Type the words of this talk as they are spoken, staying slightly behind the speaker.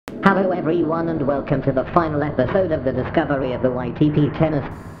Hello everyone and welcome to the final episode of the discovery of the YTP tennis.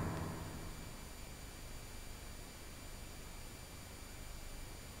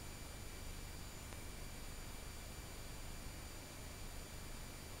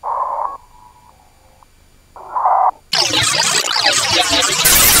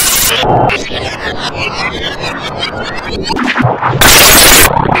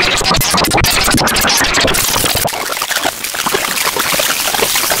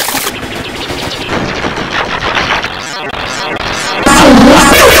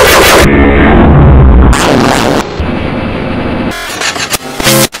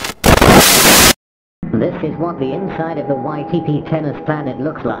 This is what the inside of the YTP tennis planet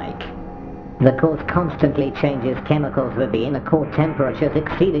looks like. The core constantly changes chemicals with the inner core temperatures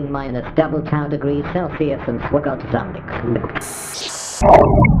exceeding -2 degrees Celsius and swaggot zamdik.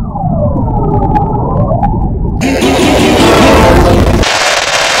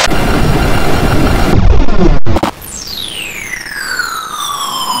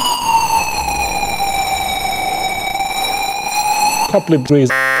 Couple of degrees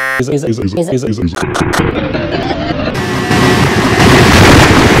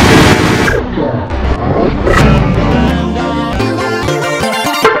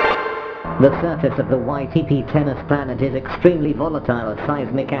The surface of the YTP tennis planet is extremely volatile as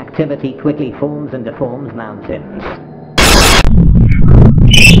seismic activity quickly forms and deforms mountains.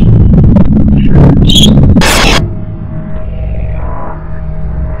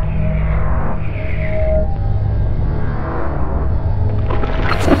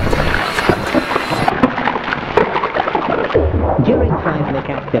 During seismic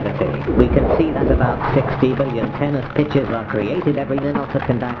activity, we can see that about 60 billion tennis pitches are created every minute to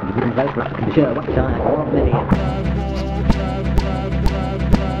conduct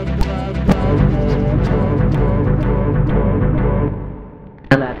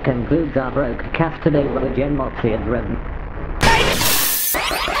And that concludes our broadcast today with Wodienfor.